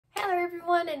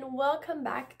everyone, and welcome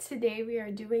back. Today we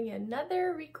are doing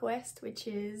another request, which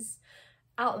is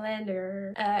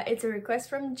Outlander. It's a request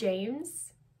from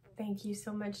James. Thank you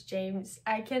so much, James.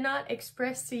 I cannot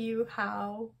express to you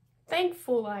how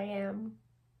thankful I am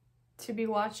to be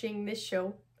watching this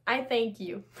show. I thank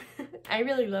you. I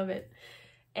really love it.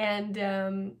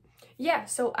 And yeah,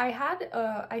 so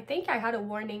I think I had a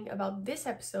warning about this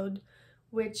episode,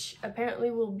 which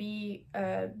apparently will be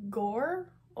gore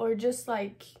or just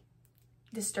like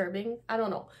disturbing. I don't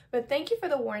know, but thank you for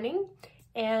the warning.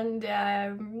 And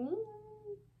I'm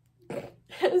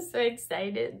so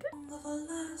excited.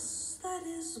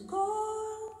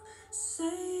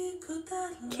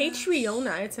 Kate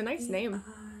Triona, it's a nice name.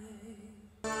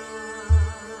 All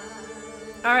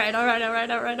right.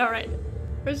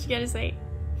 What's she gonna say?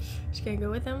 She's gonna go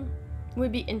with him? It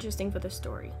would be interesting for the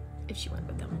story if she went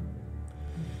with him.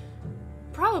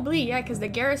 Probably, yeah, because the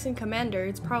Garrisson commander,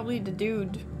 it's probably the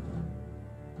dude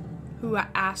who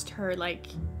asked her, like,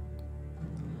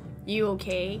 you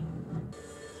okay?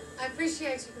 I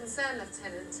appreciate your concern,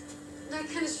 Lieutenant. And I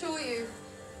can assure you,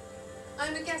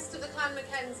 I'm a guest of the Clan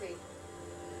Mackenzie.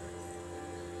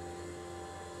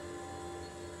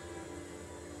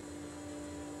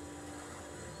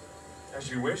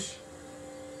 As you wish.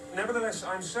 Nevertheless,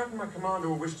 I'm certain my commander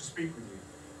will wish to speak with you.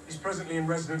 He's presently in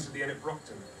residence at the inn at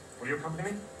Brockton. Will you accompany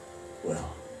me?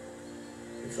 Well,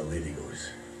 if the lady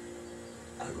goes,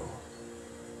 I'll go.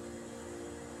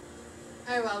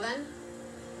 Very well then.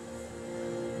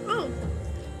 Oh,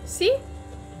 see?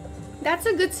 That's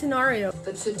a good scenario.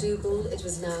 But for Dougal, it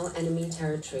was now enemy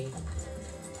territory.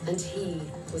 And he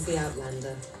was the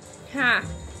Outlander. Ha.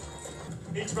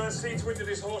 Each man see to it that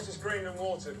his horse is green and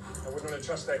watered. I wouldn't want to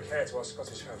trust their care to our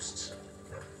Scottish hosts.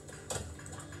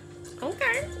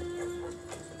 Okay.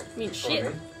 I mean,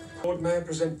 shit. Lord Mayor,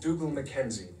 present Dougal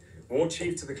Mackenzie, War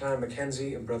Chief to the Clan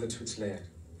Mackenzie and brother to its laird.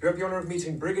 You have the honour of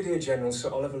meeting Brigadier General Sir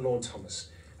Oliver Lord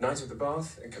Thomas, Knight of the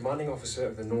Bath and Commanding Officer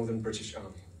of the Northern British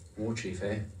Army. War Chief,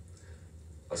 eh?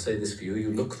 I'll say this for you,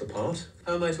 you look the part.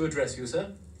 How am I to address you,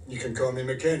 sir? You can call me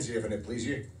Mackenzie if it please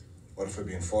you. Or if we're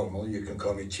being formal, you can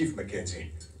call me Chief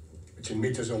Mackenzie. Which in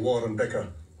meters of war and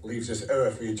bicker leaves us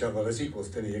ever for each other as equals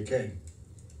to you ken.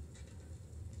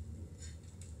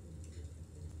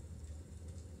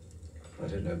 I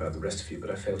don't know about the rest of you,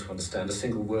 but I fail to understand a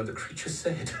single word the creature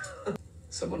said.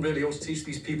 Someone really ought to teach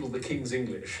these people the King's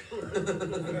English.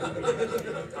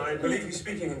 I believe he's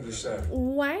speaking English, sir.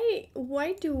 Why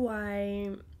do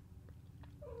I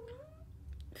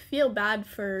feel bad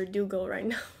for Dougal right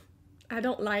now? I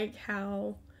don't like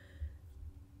how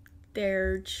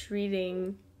they're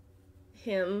treating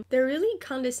him. They're really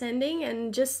condescending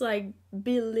and just like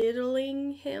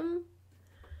belittling him.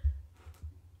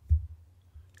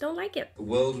 Don't like it. The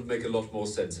world would make a lot more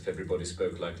sense if everybody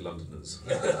spoke like Londoners.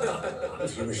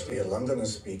 If you wish to hear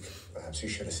Londoners speak, perhaps you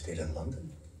should have stayed in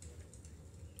London.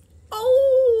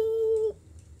 Oh!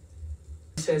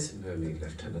 He says no need,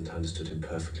 Lieutenant. I understood him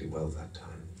perfectly well that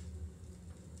time.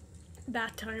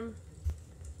 That time.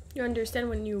 You understand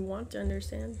when you want to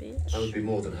understand, bitch. I would be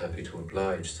more than happy to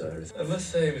oblige, sir. I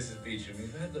must say, Mrs. Beecham,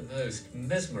 we've had the most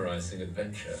mesmerising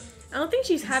adventure. I don't think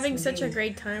she's having such a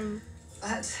great time.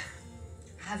 But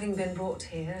having been brought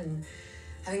here and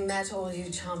having met all you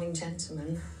charming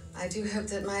gentlemen, I do hope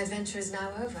that my adventure is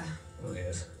now over. Oh,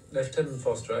 yes. Lieutenant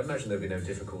Foster, I imagine there'll be no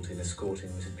difficulty in escorting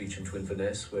Mrs. Beecham to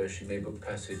Inverness, where she may book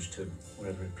passage to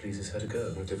wherever it pleases her to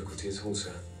go. No difficulty at all,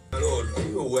 sir. My lord, are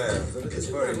you aware that at this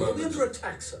very We'll be moment... under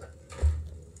attack, sir.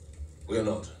 We are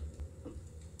not.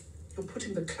 You're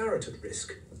putting the claret at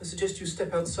risk. I suggest you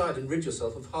step outside and rid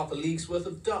yourself of half a league's worth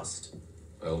of dust.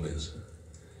 By all means.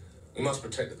 We must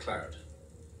protect the claret.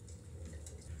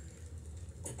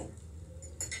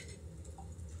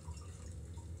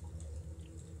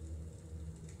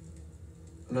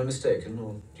 Am I mistaken,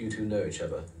 or do you two know each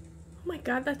other? Oh my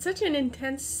god, that's such an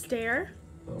intense stare.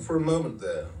 Well, for a moment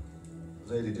there,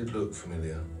 the lady did look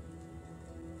familiar.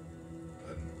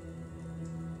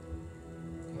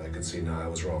 But I could see now I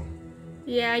was wrong.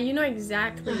 Yeah, you know I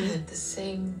exactly. had the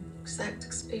same exact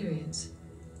experience.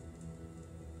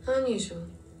 How unusual.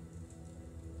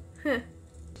 Huh.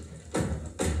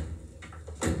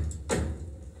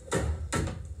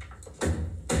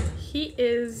 He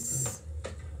is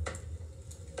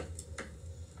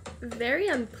very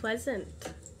unpleasant.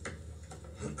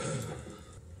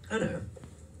 I know.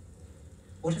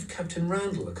 What if Captain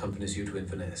Randall accompanies you to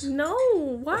Inverness? No,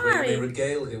 You may why?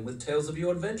 regale him with tales of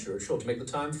your adventure, sure to make the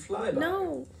time fly by.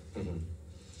 No.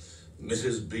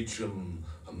 Mrs. Beecham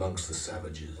amongst the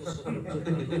savages.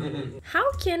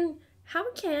 How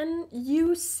can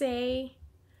you say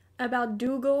about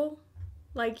Dougal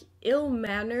like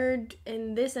ill-mannered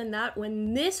and this and that,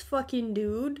 when this fucking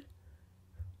dude,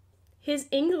 his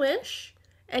English,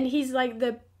 and he's like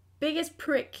the biggest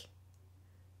prick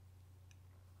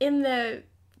in the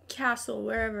castle,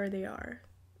 wherever they are,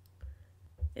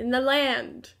 in the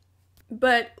land.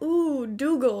 But ooh,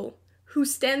 Dougal, who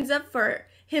stands up for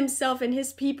himself and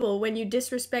his people when you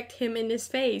disrespect him in his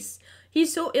face.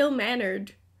 He's so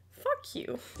ill-mannered. Fuck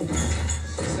you.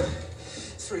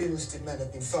 3 enlisted men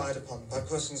have been fired upon by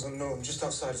persons unknown just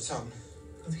outside of town.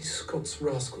 Are these Scots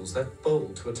rascals that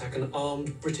bold to attack an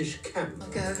armed British camp? I'll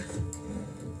go.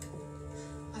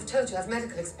 I've told you I've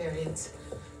medical experience.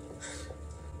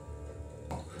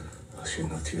 I should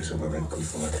not tears over red good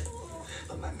for it.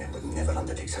 But my men would never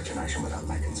undertake such an action without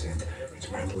my consent. It's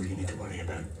Randall you need to worry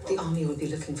about. The army will be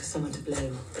looking for someone to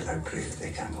blame. But I pray that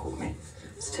they can't hold me.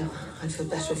 Still, I'd feel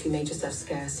better if you made yourself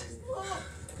scarce.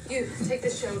 You, take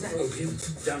this shoulder. Opium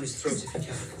down his throat if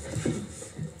you can.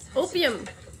 Opium.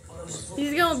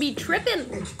 He's gonna be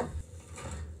tripping.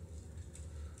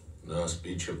 Nurse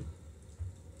Beecham.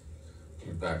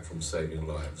 You're back from saving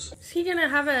lives. Is he gonna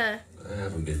have a I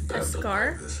haven't been pampered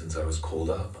scar? like this since I was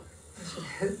called up. I should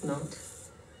hope not.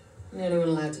 I'm the only one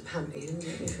allowed to pamper you, and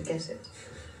you forget it.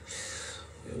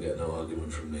 You'll get no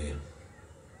argument from me.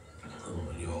 Oh,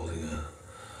 when you're holding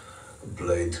a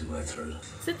blade to my throat.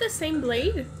 Is it the same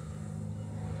blade?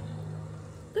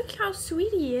 Look how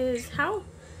sweet he is. How?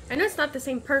 I know it's not the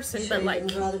same person, Sure but you like.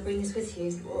 wouldn't rather bring us with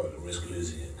you. Well, at the risk of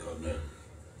losing it, God, no.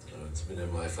 No, it's been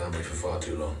in my family for far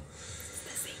too long. It's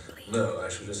the same blade. No, I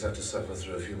shall just have to suffer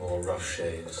through a few more rough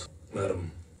shades.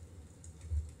 Madam,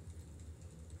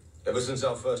 ever since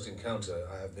our first encounter,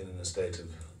 I have been in a state of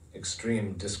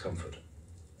extreme discomfort.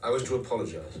 I wish to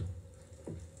apologize.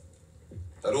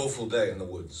 That awful day in the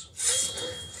woods.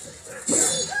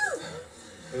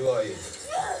 Who are you?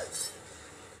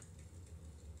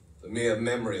 The mere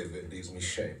memory of it leaves me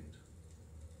shamed.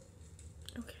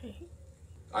 Okay.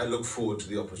 I look forward to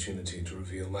the opportunity to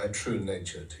reveal my true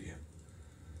nature to you.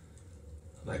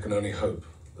 And I can only hope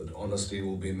that honesty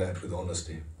will be met with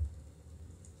honesty.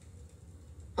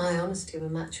 My honesty will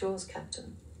match yours,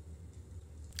 Captain.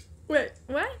 Wait,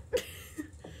 what?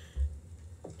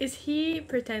 Is he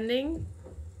pretending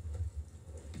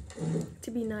to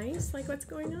be nice? Like, what's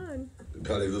going on?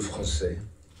 Parlez-vous français?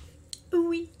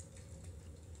 Oui.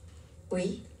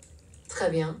 Oui,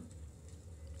 très bien.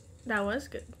 That was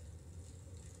good.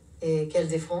 Et quelle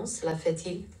défense cela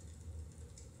fait-il?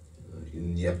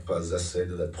 Il n'y a pas assez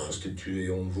de la prostituée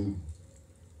en vous.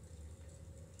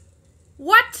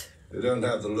 What? You don't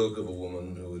have the look of a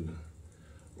woman who would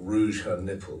rouge her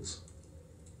nipples.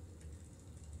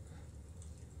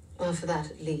 Well, for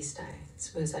that at least, I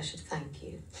suppose I should thank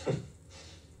you.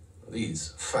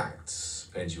 These facts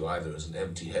paint you either as an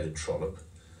empty-headed trollop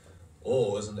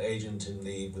or as an agent in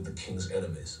league with the king's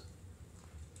enemies.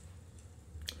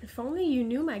 If only you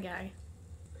knew my guy.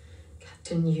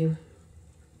 Captain, you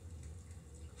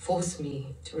force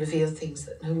me to reveal things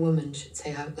that no woman should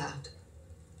say out loud.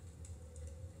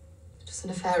 It was an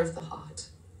affair of the heart.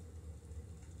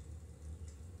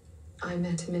 I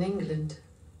met him in England.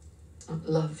 It's not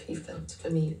love he felt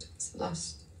for me, it was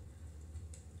lust.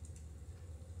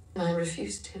 When I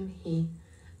refused him, he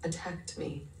attacked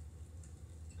me.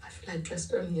 I fled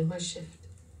dressed only in my shift.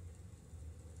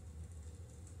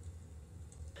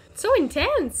 It's so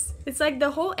intense. It's like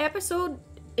the whole episode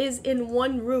is in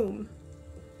one room.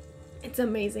 It's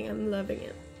amazing. I'm loving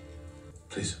it.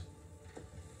 Please.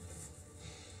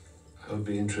 I would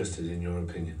be interested in your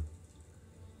opinion.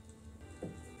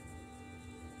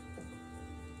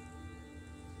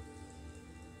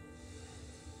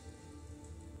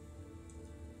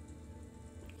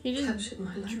 He just Captured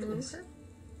my drew likeness. her.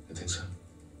 I think so.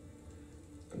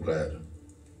 I'm glad.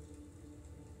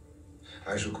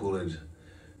 I shall call it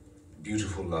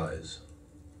Beautiful Lies.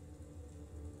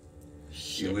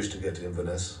 You wish to get to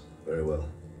Inverness? Very well.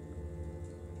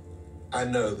 I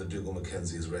know that Dougal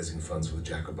Mackenzie is raising funds for the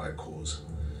Jacobite cause.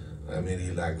 I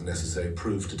merely lack the necessary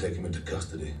proof to take him into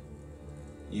custody.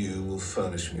 You will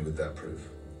furnish me with that proof.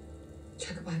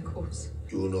 Jacobite cause.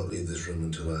 You will not leave this room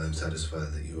until I am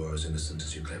satisfied that you are as innocent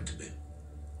as you claim to be.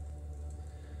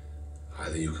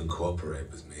 Either you can cooperate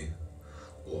with me,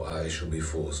 or I shall be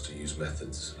forced to use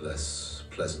methods less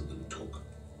pleasant than talk.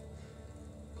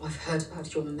 I've heard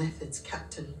about your methods,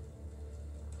 Captain.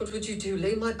 What would you do?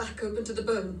 Lay my back open to the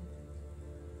bone?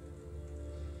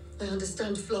 I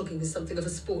understand flogging is something of a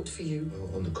sport for you.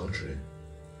 Well, on the contrary,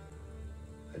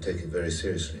 I take it very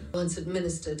seriously. Once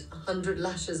administered 100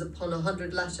 lashes upon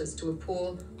 100 lashes to a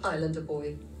poor Highlander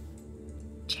boy.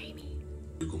 Jamie.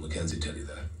 Dougal Mackenzie tell you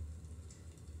that?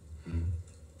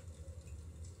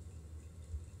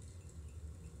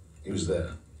 He was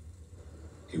there.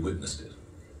 He witnessed it.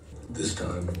 This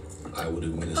time, I would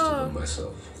administer them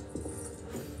myself.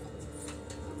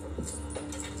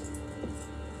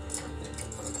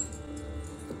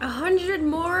 $100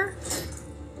 more?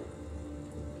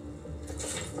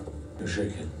 You're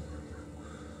shaking.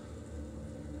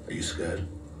 Are you scared?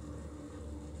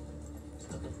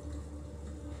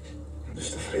 I'm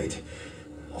just afraid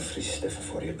I'll freeze stiff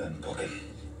before you're done talking.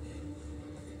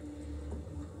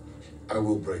 I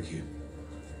will break you.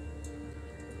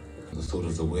 The thought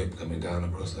of the whip coming down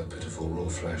across that pitiful raw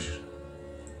flesh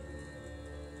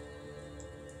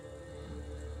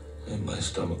made my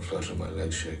stomach flutter and my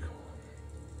legs shake.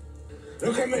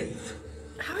 Look at me!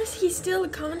 How is he still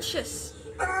conscious?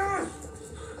 Ah!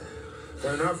 Is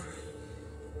there enough?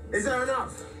 Is there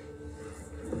enough?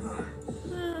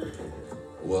 The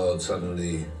world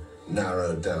suddenly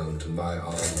narrowed down to my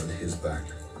arm and his back.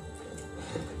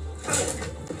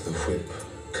 The whip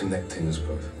connecting us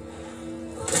both.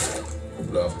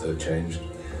 Laughter changed.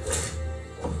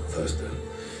 First to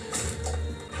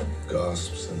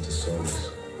gasps and to sobs.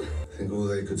 I think all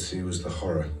they could see was the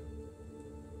horror.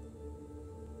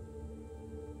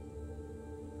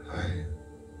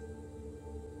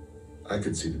 I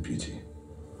could see the beauty.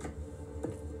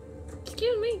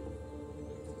 Excuse me.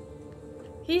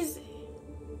 He's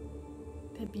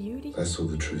the beauty. I saw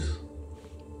the truth.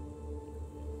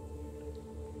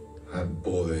 That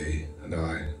boy and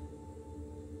I,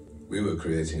 we were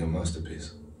creating a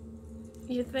masterpiece.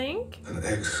 You think? An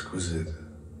exquisite,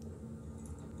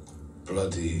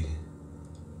 bloody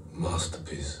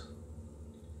masterpiece.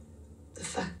 The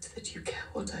fact that you care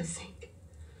what I think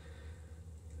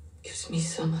gives me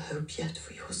some hope yet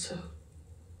for your soul.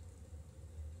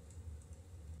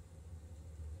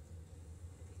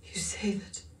 You say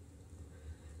that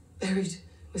buried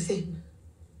within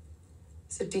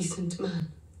is a decent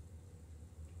man.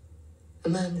 A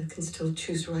man that can still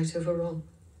choose right over wrong.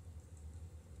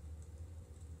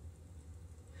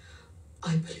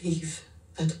 I believe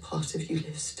that a part of you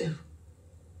lives still.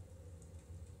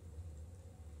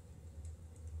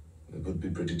 It would be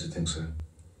pretty to think so.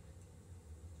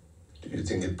 Do you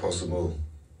think it possible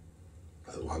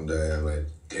that one day I might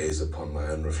gaze upon my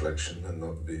own reflection and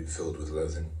not be filled with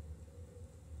loathing?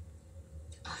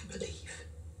 I believe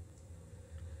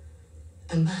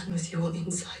a man with your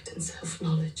insight and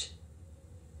self-knowledge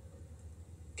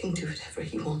can do whatever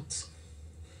he wants.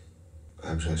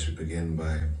 Perhaps I should begin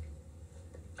by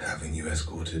having you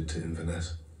escorted to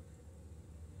Inverness.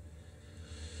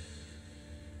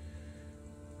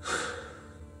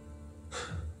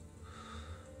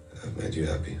 I've made you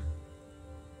happy.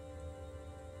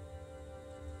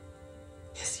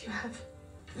 Yes, you have.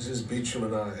 Mrs. Beecham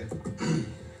and I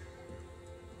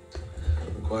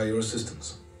require your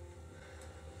assistance.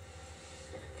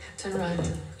 Captain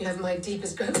Randall, you have my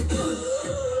deepest gratitude.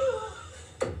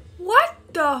 What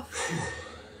the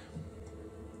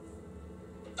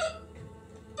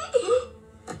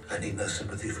I need no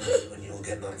sympathy from you, and you'll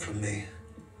get none from me.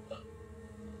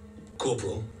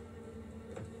 Corporal,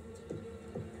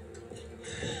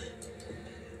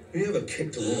 have you ever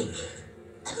kicked a woman?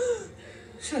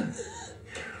 Sure.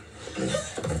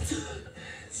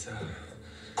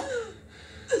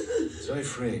 It's very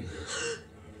freeing.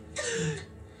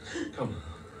 Come.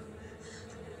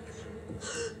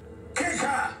 Kick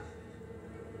her!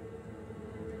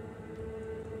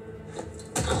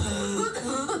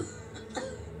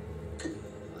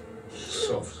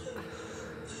 Soft.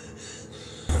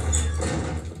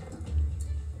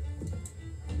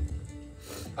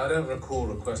 I don't recall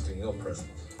requesting your presence.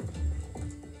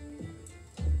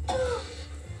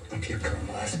 If you come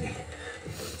last me,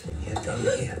 you're done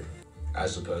here. I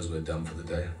suppose we're done for the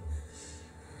day.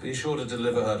 Be sure to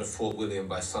deliver her to Fort William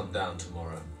by sundown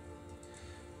tomorrow.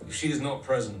 If she is not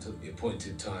present at the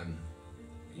appointed time,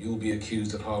 you'll be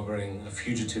accused of harboring a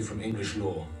fugitive from English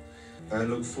law. I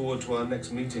look forward to our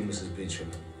next meeting, Mrs. Beecham.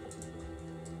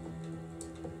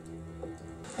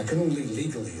 I can only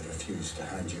legally refuse to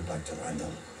hand you back to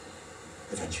Randall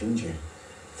if I change you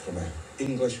from an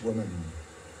English woman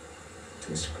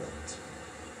to a Scot.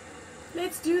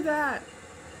 Let's do that.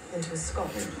 Into a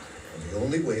Scotland. And the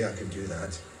only way I can do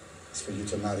that is for you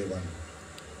to marry one.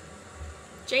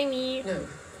 Jamie. No,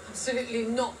 absolutely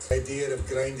not. The idea of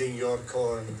grinding your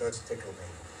corn does tickle me.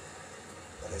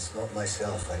 But it's not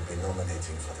myself I'd be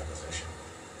nominating for the position.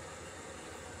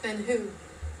 Then who?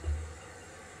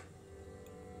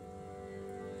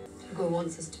 Hugo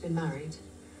wants us to be married.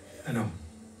 I know.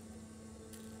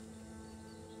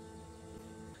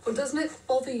 Well, doesn't it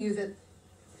bother you that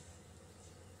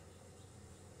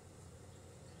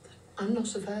I'm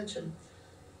not a virgin?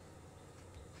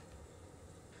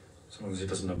 As long as it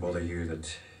doesn't bother you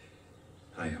that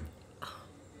I am. I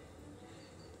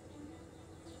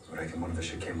reckon one of us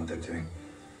should ken what they're doing.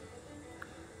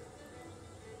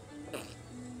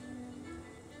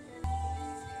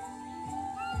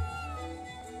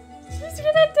 She's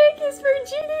gonna take his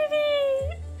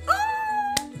virginity!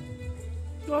 Oh!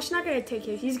 Well, she's not gonna take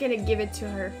it. He's gonna give it to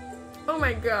her. Oh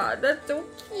my god, that's so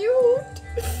cute!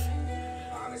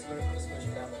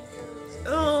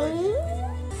 Oh.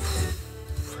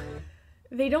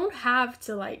 They don't have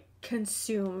to, like,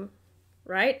 consume,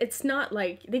 right? It's not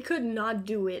like they could not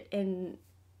do it and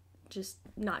just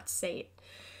not say it.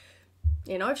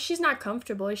 You know, if she's not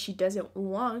comfortable, if she doesn't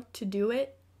want to do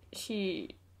it,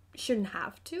 she shouldn't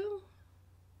have to.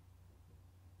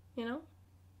 You know?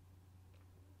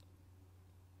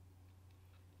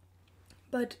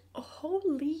 But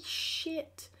holy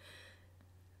shit.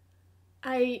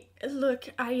 I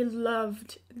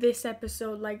loved this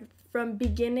episode, like, from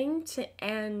beginning to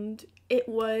end. It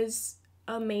was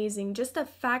amazing. Just the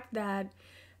fact that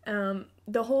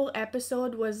the whole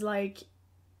episode was like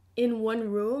in one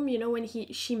room, you know, when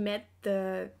she met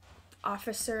the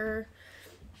officer.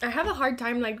 I have a hard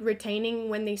time like retaining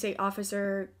when they say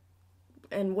officer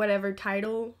and whatever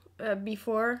title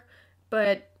before,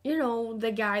 but you know,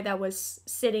 the guy that was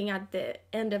sitting at the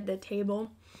end of the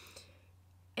table.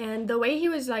 And the way he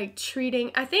was like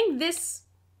treating, I think this,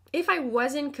 if I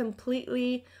wasn't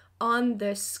completely on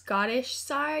the Scottish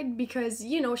side, because,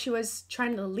 you know, she was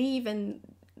trying to leave and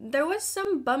there was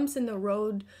some bumps in the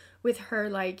road with her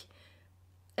like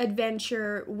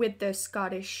adventure with the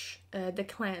Scottish, the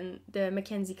clan, the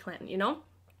Mackenzie clan, you know?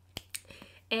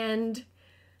 And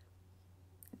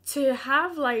to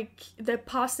have like the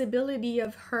possibility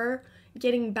of her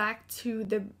getting back to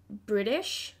the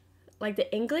British, like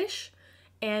the English,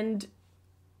 and,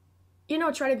 you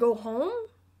know, try to go home,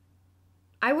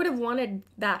 I would have wanted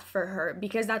that for her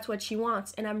because that's what she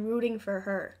wants and I'm rooting for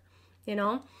her, you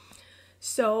know?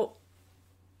 So,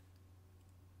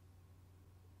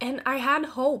 and I had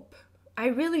hope. I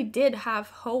really did have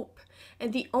hope.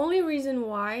 And the only reason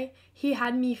why he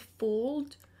had me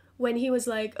fooled when he was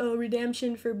like, oh,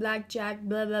 redemption for Black Jack,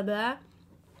 blah, blah, blah,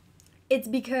 it's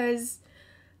because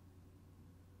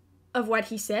of what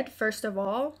he said, first of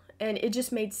all. And it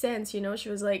just made sense, you know? She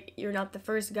was like, you're not the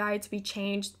first guy to be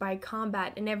changed by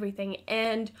combat and everything.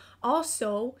 And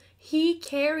also, he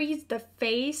carries the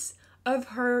face of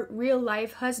her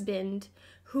real-life husband,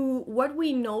 who, what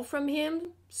we know from him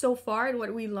so far and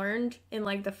what we learned in,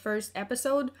 like, the first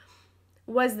episode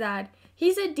was that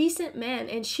he's a decent man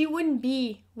and she wouldn't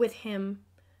be with him.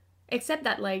 Except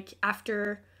that, like,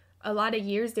 after a lot of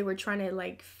years, they were trying to,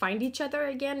 like, find each other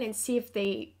again and see if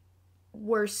they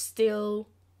were still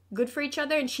good for each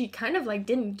other, and she kind of like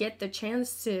didn't get the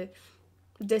chance to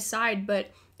decide, but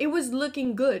it was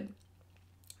looking good.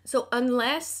 So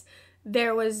unless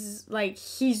there was like,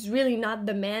 he's really not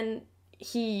the man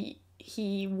he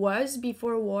was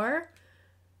before war,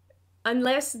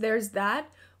 unless there's that,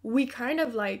 we kind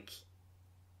of like,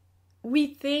 we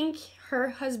think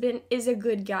her husband is a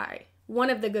good guy, one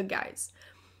of the good guys.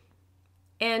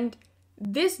 And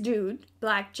this dude,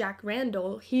 Black Jack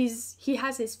Randall, he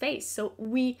has his face. So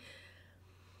we,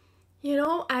 you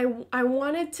know, I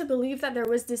wanted to believe that there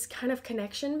was this kind of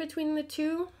connection between the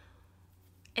two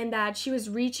and that she was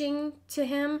reaching to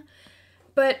him.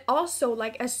 But also,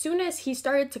 like, as soon as he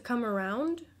started to come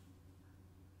around,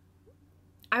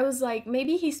 I was like,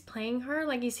 maybe he's playing her.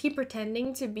 Like, is he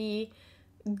pretending to be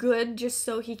good just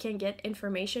so he can get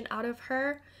information out of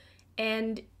her?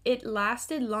 And it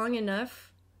lasted long enough.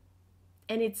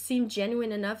 And it seemed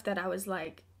genuine enough that I was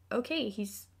like, okay,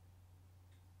 he's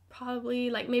probably,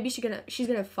 like, maybe she's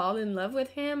gonna fall in love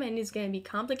with him and it's gonna be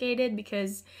complicated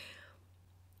because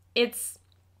it's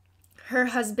her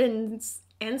husband's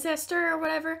ancestor or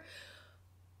whatever.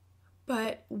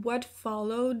 But what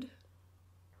followed,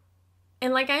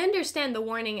 and like, I understand the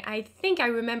warning. I think I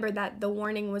remember that the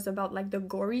warning was about like the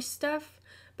gory stuff,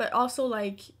 but also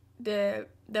like the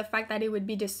fact that it would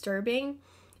be disturbing.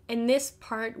 And this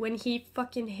part, when he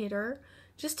fucking hit her,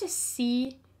 just to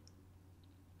see,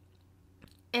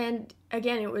 and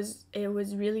again, it was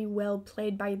really well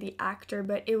played by the actor,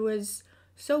 but it was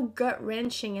so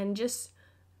gut-wrenching and just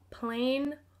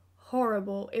plain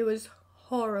horrible. It was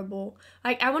horrible.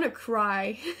 Like, I want to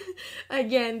cry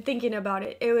again thinking about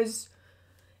it. It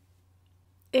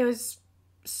was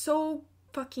so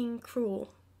fucking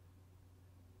cruel.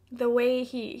 The way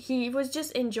he was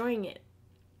just enjoying it.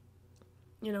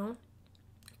 You know,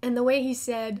 and the way he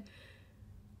said,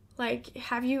 like,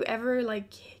 have you ever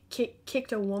like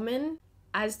kicked a woman,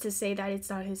 as to say that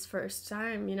it's not his first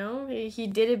time, you know? He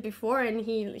did it before and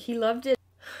he loved it.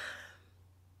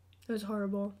 It was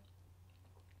horrible.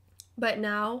 But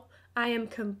now I am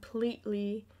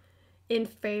completely in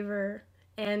favor,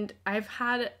 and I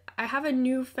have a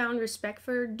newfound respect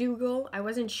for Dougal. I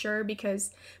wasn't sure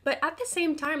but at the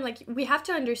same time, like, we have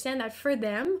to understand that for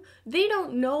them, they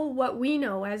don't know what we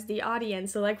know as the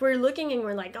audience. So, like, we're looking and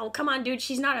we're like, oh, come on, dude,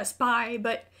 she's not a spy,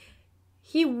 but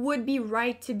he would be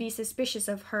right to be suspicious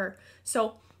of her.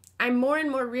 So I'm more and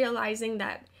more realizing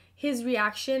that his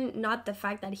reaction, not the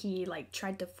fact that he, like,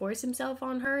 tried to force himself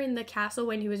on her in the castle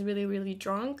when he was really, really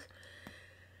drunk.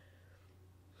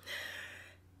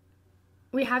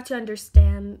 We have to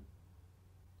understand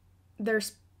their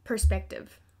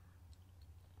perspective.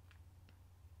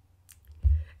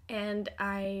 And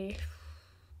I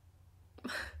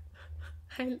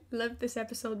loved this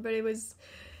episode, but it was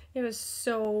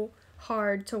so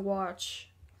hard to watch.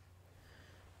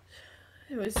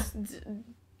 It was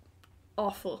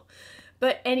awful.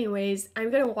 But anyways,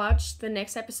 I'm gonna watch the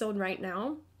next episode right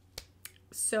now.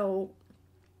 So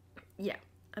yeah,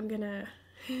 I'm gonna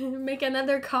make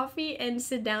another coffee and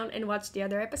sit down and watch the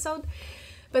other episode.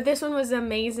 But this one was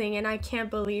amazing, and I can't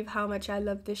believe how much I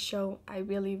love this show. I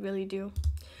really, really do.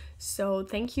 So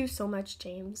thank you so much,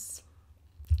 James.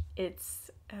 It's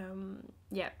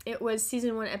it was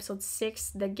season 1, episode 6,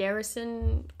 the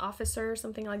Garrisson officer,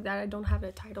 something like that. I don't have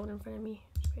a title in front of me.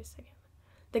 Wait a second.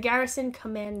 The Garrisson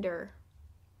commander.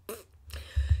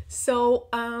 So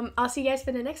I'll see you guys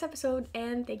for the next episode,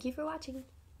 and thank you for watching.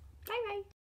 Bye bye.